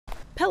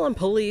Pelham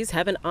police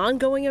have an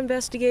ongoing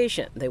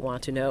investigation. They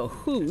want to know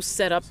who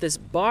set up this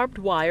barbed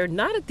wire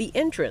not at the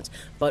entrance,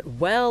 but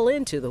well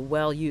into the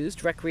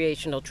well-used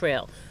recreational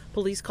trail.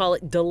 Police call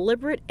it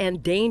deliberate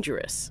and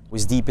dangerous. It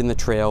was deep in the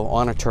trail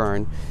on a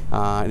turn,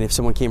 and if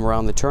someone came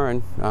around the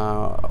turn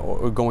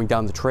or going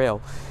down the trail,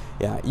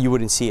 you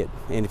wouldn't see it.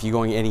 And if you're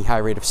going at any high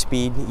rate of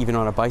speed, even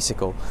on a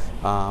bicycle,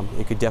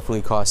 it could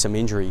definitely cause some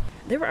injury.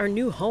 There are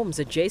new homes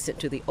adjacent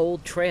to the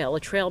old trail, a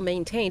trail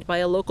maintained by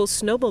a local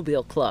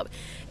snowmobile club.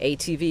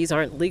 ATVs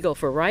aren't legal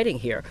for riding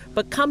here,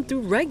 but come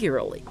through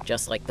regularly,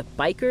 just like the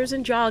bikers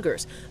and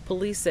joggers.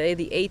 Police say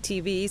the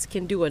ATVs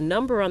can do a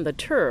number on the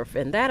turf,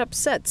 and that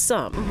upsets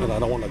some. And I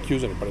don't want to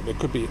accuse anybody, but it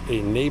could be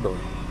a neighbor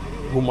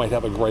who might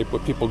have a gripe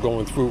with people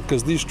going through,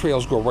 because these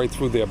trails go right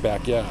through their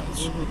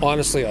backyards.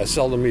 Honestly, I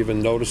seldom even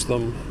notice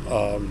them.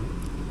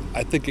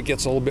 I think it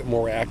gets a little bit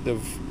more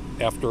active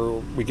after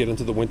we get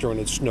into the winter and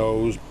it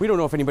snows. We don't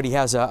know if anybody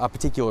has a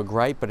particular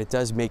gripe, but it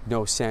does make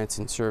no sense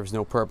and serves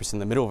no purpose in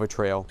the middle of a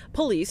trail.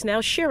 Police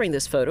now sharing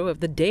this photo of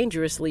the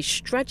dangerously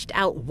stretched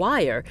out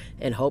wire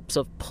in hopes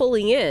of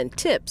pulling in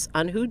tips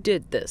on who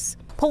did this.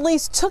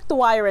 Police took the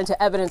wire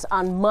into evidence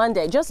on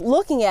Monday. Just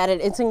looking at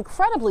it, it's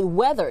incredibly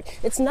weathered.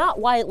 It's not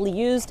widely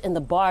used, and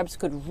the barbs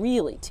could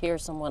really tear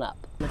someone up.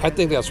 I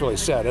think that's really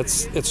sad.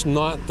 It's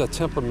not the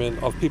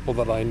temperament of people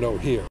that I know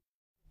here.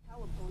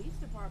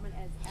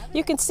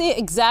 You can see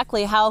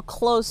exactly how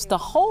close the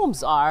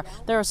homes are.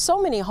 There are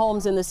so many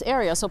homes in this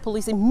area, so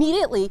police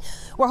immediately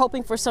were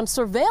hoping for some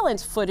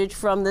surveillance footage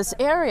from this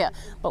area.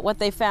 But what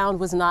they found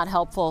was not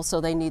helpful,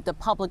 so they need the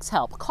public's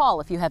help. Call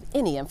if you have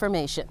any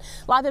information.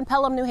 Live in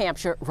Pelham, New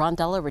Hampshire,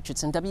 Rondella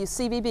Richardson,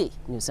 WCVB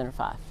News Center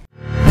 5.